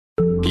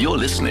You're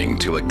listening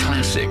to a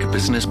classic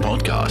business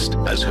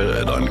podcast as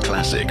heard on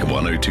Classic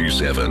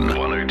 102.7.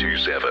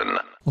 102.7.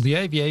 Well, the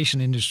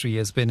aviation industry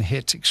has been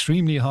hit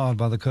extremely hard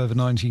by the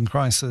COVID-19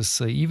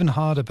 crisis, even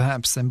harder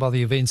perhaps than by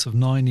the events of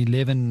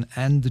 9/11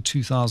 and the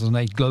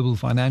 2008 global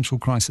financial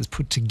crisis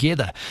put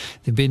together.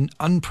 There have been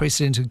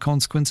unprecedented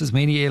consequences.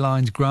 Many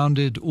airlines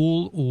grounded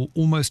all or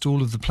almost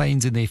all of the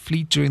planes in their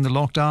fleet during the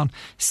lockdown,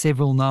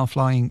 several now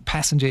flying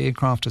passenger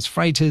aircraft as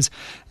freighters,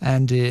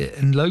 and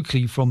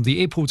locally from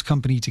the airports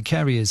company to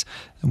carriers.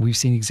 And we've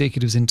seen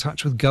executives in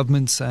touch with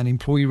governments and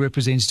employee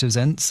representatives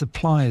and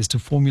suppliers to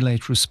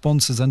formulate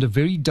responses under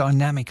very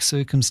dynamic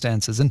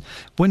circumstances. And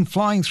when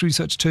flying through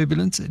such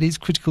turbulence, it is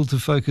critical to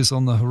focus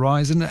on the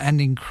horizon.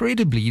 And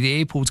incredibly, the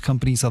airports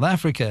company South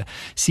Africa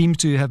seems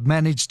to have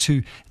managed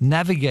to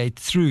navigate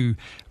through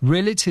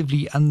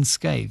relatively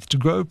unscathed, to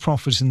grow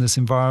profit in this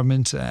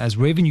environment as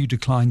revenue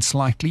declined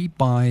slightly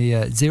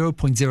by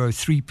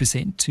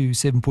 0.03% to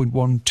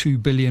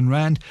 7.12 billion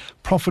rand.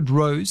 Profit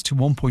rose to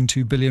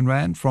 1.2 billion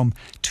rand from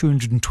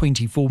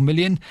 224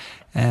 million.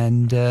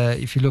 And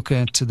if you look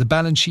at the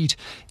balance sheet,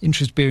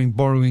 interest-bearing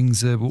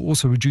borrowings were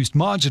also reduced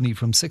marginally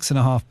from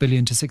 6.5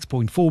 billion to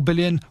 6.4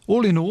 billion.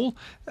 All in all,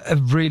 a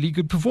really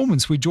good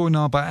performance. We're joined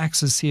now by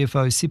Acsa's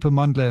CFO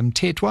Siphamandla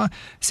Mthethwa.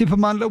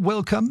 Siphamandla,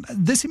 welcome.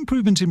 This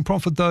improvement in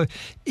profit, though,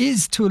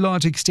 is to a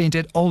large extent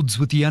at odds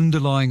with the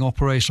underlying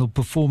operational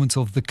performance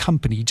of the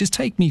company. Just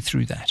take me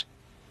through that.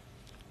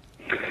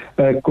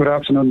 Good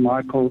afternoon,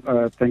 Michael.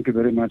 Thank you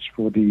very much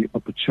for the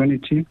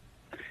opportunity.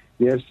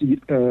 Yes,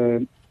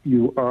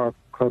 you are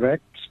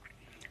correct.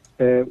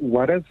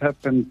 What has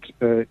happened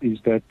is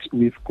that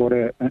we've got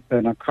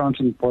an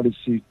accounting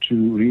policy to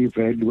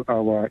revalue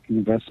our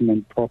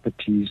investment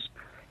properties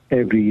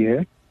every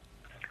year.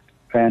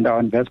 And our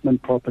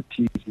investment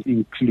properties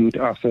include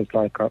assets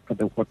like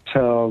the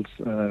hotels,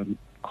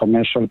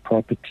 commercial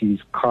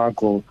properties,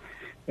 cargo,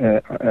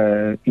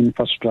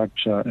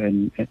 infrastructure,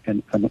 and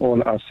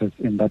all assets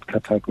in that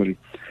category.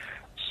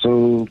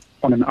 So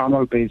on an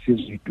annual basis,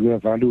 we do a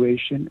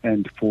valuation,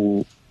 and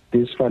for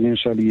this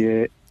financial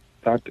year,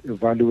 that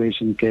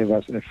evaluation gave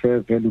us a fair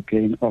value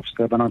gain of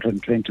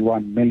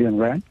 721 million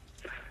rand.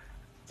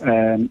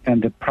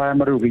 And the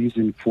primary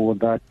reason for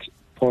that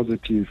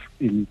positive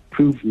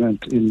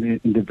improvement in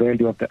the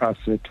value of the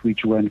asset,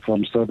 which went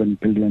from 7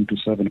 billion to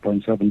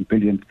 7.7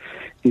 billion,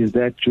 is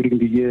that during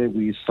the year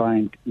we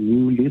signed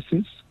new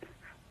leases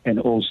and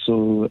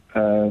also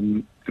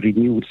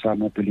renewed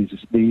some of the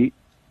leases. The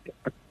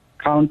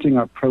accounting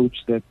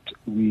approach that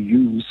we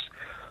use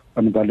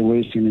on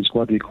evaluation is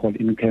what we call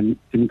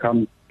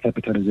income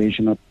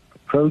capitalization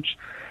approach.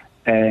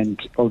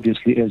 And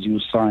obviously, as you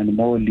sign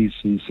more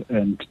leases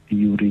and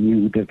you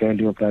renew, the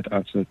value of that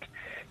asset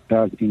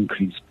does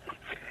increase.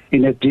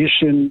 In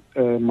addition,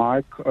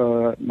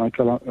 Michael,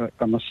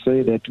 I must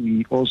say that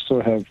we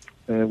also have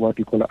what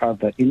we call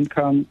other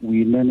income.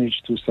 We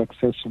managed to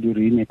successfully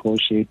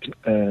renegotiate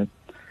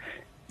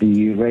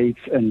the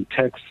rates and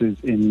taxes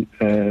in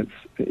the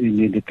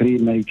three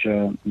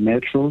major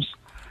metros,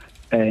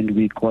 and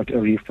we got a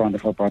refund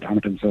of about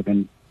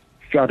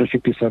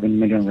 157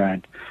 million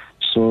rand.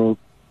 So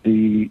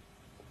the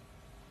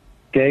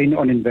gain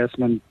on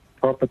investment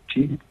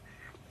property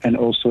and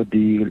also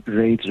the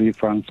rate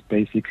refunds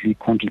basically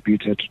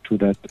contributed to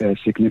that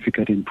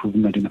significant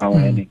improvement in our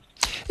earnings.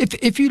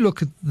 If you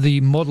look at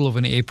the model of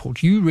an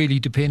airport, you really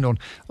depend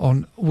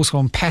on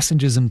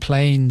passengers and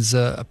planes.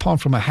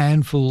 Apart from a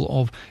handful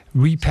of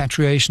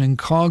repatriation and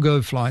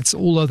cargo flights,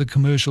 all other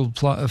commercial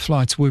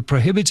flights were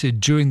prohibited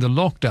during the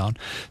lockdown.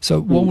 So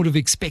one would have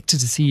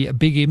expected to see a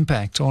big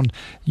impact on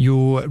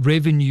your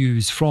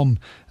revenues from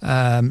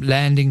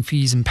landing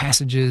fees and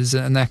passengers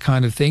and that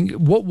kind of thing.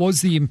 What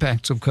was the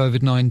impact of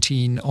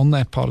COVID-19 on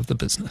that part of the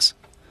business?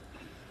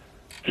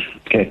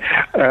 Okay.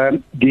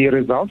 The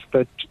results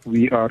that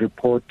we are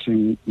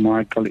reporting,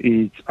 Michael,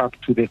 is up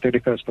to the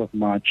 31st of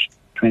March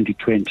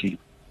 2020.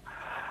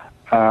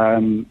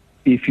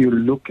 If you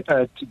look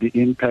at the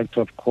impact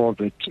of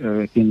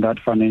COVID in that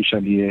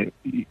financial year,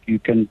 you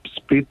can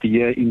split the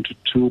year into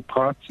two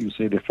parts. You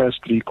say the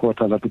first 3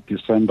 quarters up to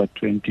December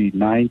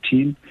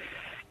 2019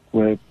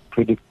 were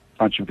pretty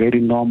much very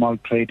normal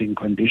trading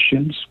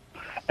conditions.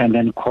 And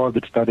then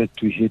COVID started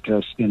to hit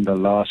us in the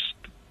last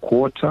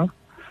quarter,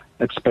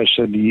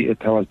 especially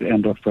towards the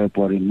end of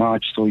February,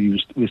 March. So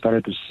we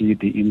started to see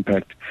the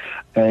impact.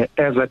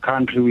 As a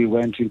country, we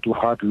went into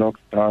hard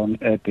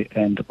lockdown at the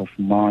end of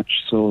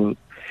March. So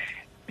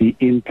the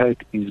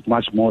impact is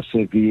much more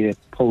severe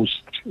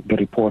post the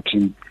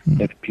reporting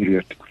that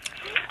period.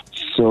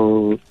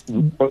 So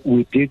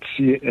we did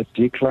see a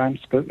decline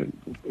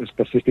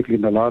specifically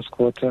in the last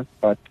quarter,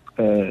 but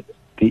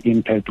the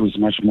impact was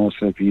much more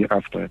severe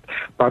after it.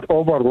 But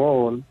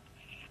overall,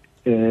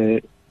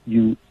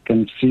 you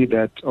can see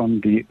that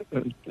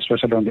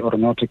especially on the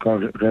aeronautical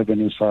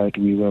revenue side,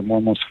 we were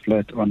almost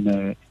flat on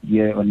a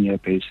year-on-year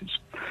basis.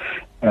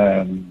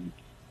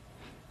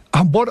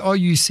 What are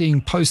you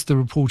seeing post the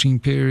reporting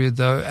period,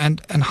 though,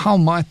 and how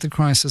might the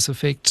crisis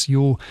affect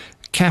your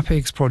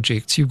CapEx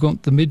projects. You've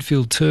got the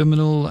midfield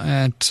terminal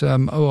at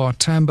OR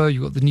Tambo.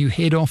 You've got the new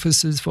head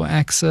offices for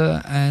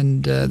Acsa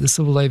and the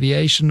Civil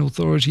Aviation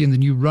Authority, and the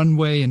new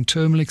runway and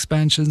terminal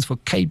expansions for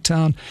Cape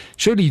Town.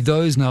 Surely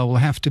those now will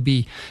have to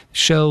be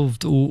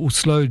shelved or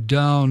slowed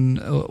down,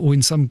 or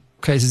in some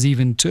cases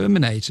even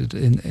terminated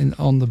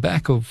on the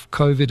back of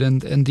COVID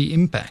and the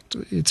impact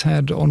it's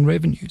had on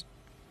revenues.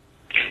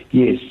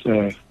 Yes,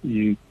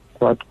 you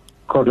quite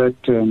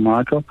correct,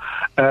 Michael.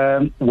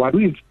 What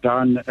we've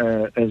done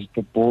as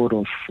the board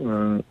of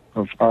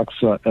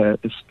Acsa,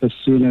 as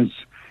soon as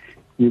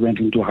we went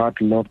into hard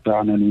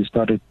lockdown and we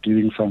started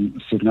doing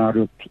some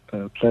scenario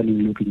planning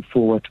looking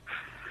forward,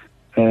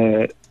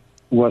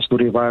 was to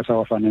revise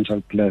our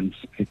financial plans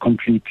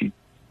completely.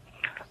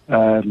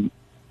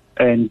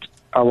 And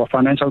our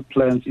financial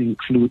plans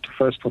include,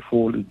 first of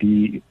all,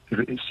 the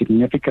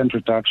significant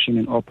reduction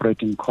in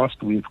operating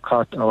cost. We've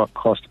cut our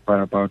cost by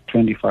about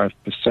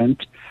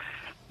 25%,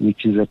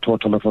 which is a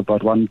total of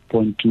about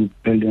 1.2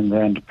 billion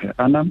rand per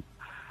annum.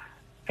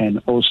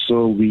 And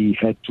also we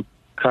had to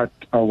cut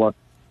our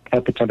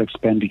capital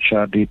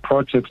expenditure. The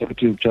projects that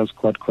you've just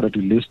quite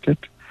correctly listed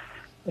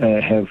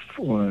have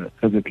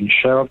been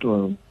shelved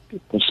or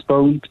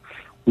postponed.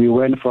 We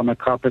went from a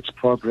CapEx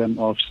program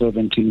of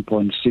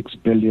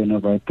 17.6 billion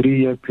over a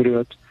 3-year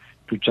period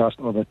to just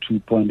over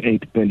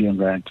 2.8 billion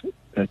rand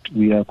that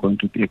we are going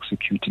to be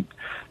executing.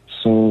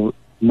 So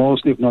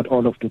most, if not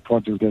all, of the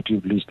projects that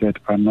you've listed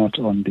are not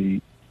on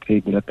the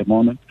table at the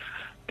moment.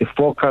 The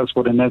forecast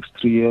for the next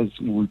 3 years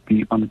will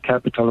be on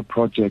capital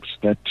projects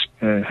that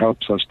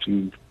helps us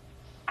to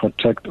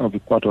protect what we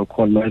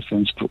call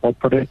license to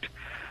operate,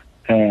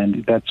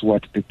 and that's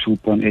what the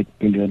 2.8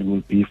 billion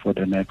will be for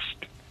the next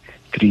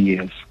 3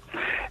 years.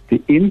 The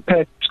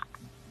impact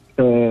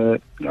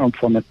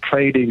from a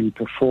trading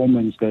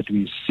performance that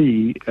we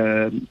see,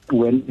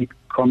 when we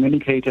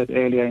communicated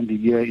earlier in the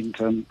year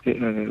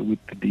with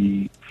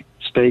the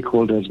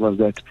stakeholders, was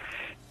that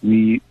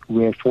we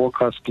were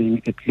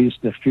forecasting at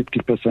least a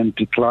 50%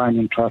 decline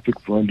in traffic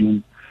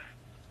volume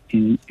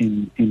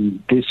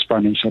in this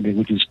financial year,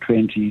 which is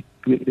going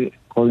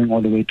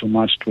all the way to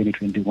March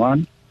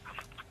 2021.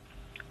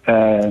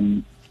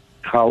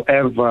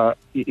 However,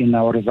 in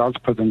our results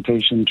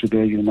presentation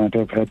today, you might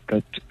have heard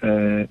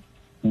that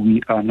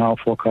we are now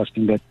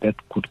forecasting that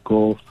could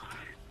go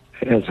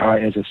as high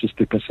as a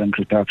 60%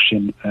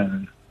 reduction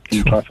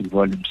in traffic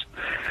volumes.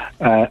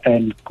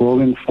 And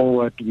going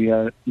forward, we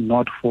are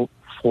not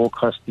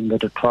forecasting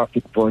that the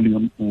traffic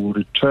volume will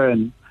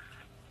return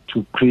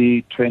to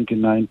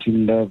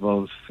pre-2019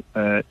 levels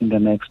in the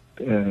next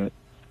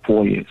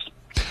 4 years.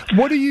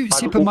 What do you,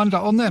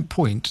 Siphamandla, on that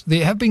point?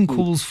 There have been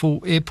calls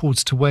for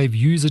airports to waive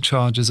user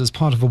charges as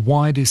part of a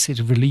wider set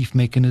of relief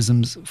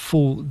mechanisms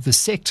for the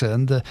sector.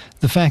 And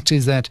the fact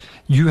is that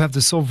you have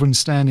the sovereign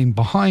standing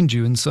behind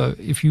you. And so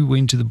if you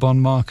went to the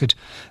bond market,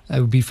 it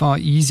would be far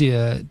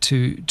easier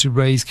to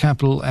raise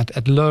capital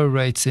at lower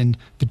rates in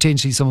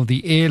potentially some of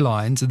the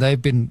airlines. And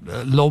they've been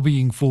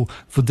lobbying for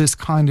this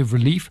kind of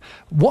relief.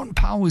 What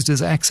powers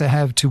does Acsa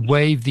have to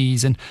waive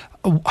these? And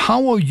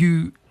how are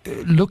you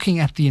looking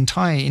at the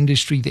entire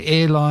industry, the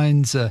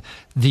airlines,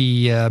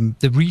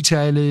 the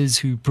retailers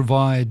who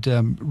provide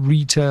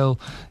retail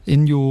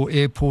in your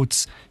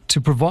airports,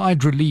 to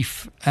provide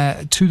relief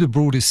to the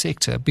broader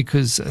sector?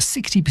 Because a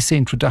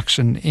 60%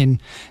 reduction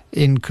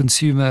in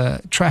consumer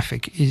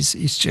traffic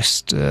is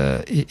just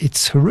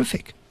it's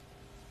horrific.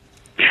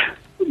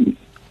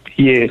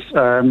 Yes,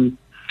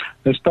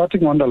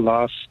 starting on the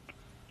last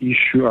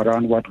issue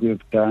around what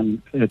we've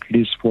done, at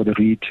least for the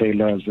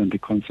retailers and the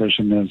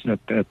concessionaires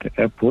at the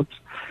airports.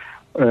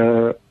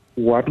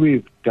 What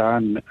we've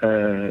done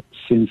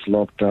since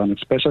lockdown,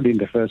 especially in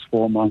the first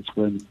 4 months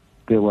when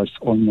there was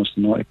almost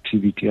no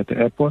activity at the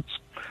airports,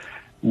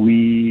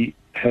 we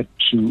had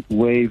to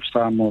waive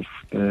some of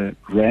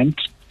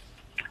rent.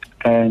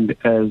 And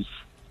as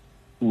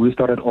we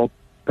started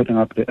opening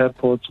up the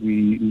airports,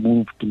 we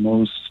moved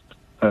most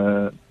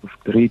of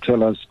the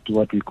retailers to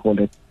what we call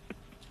it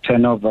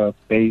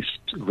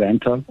turnover-based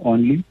rental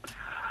only,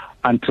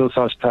 until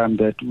such time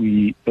that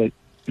we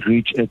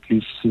reach at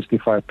least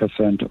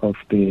 65% of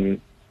the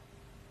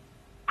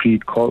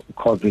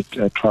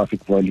pre-COVID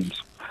traffic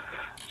volumes.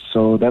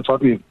 So that's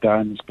what we've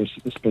done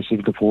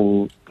specifically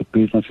for the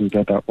businesses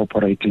that are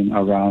operating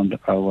around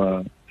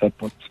our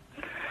airports.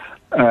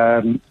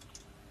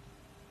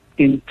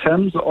 In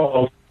terms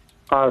of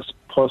us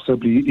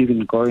possibly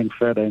even going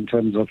further in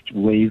terms of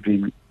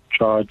waiving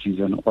charges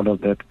and all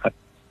of that,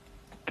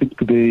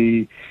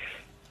 the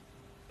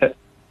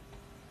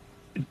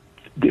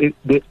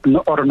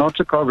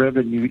aeronautical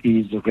revenue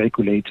is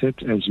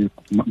regulated, as you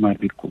might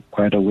be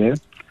quite aware.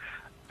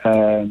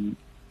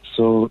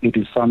 So it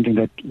is something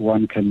that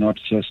one cannot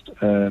just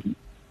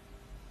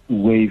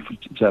waive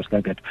just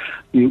like that.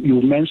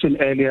 You mentioned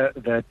earlier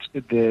that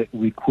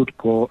we could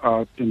go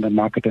out in the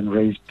market and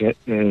raise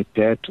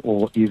debt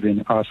or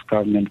even ask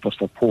government for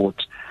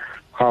support.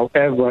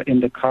 However,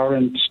 in the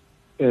current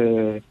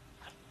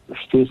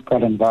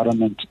fiscal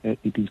environment, it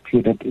is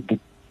clear that the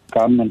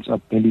government's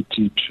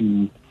ability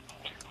to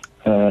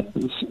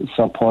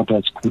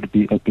supporters could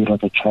be a bit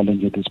of a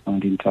challenge at this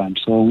point in time.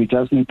 So we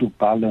just need to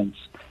balance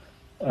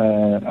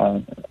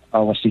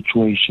our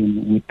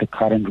situation with the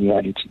current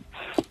reality,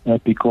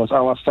 because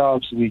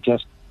ourselves, we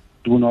just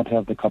do not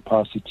have the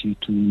capacity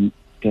to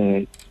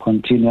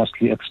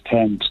continuously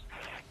extend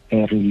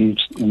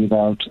reliefs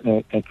without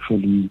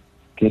actually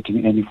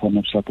getting any form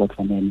of support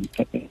from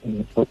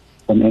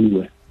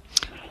anywhere.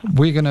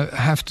 We're going to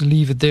have to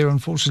leave it there,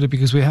 unfortunately,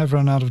 because we have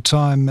run out of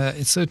time.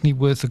 It's certainly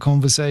worth a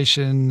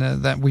conversation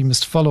that we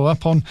must follow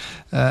up on.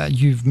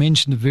 You've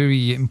mentioned a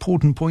very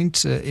important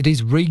point. It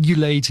is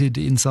regulated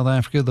in South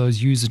Africa,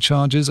 those user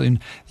charges. In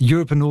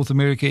Europe and North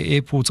America,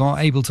 airports are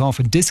able to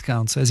offer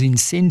discounts as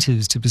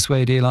incentives to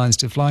persuade airlines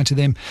to fly to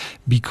them,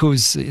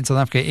 because in South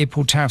Africa,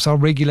 airport tariffs are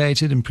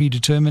regulated and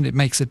predetermined. It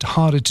makes it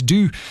harder to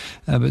do,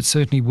 but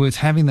certainly worth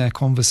having that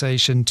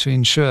conversation to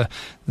ensure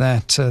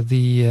that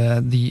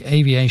the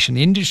aviation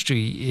industry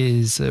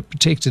is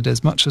protected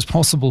as much as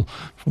possible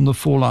from the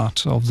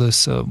fallout of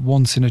this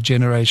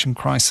once-in-a-generation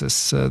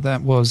crisis.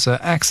 That was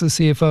Acsa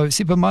CFO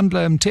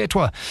Siphamandla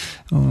Mthethwa.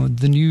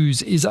 The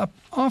news is up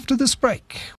after this break.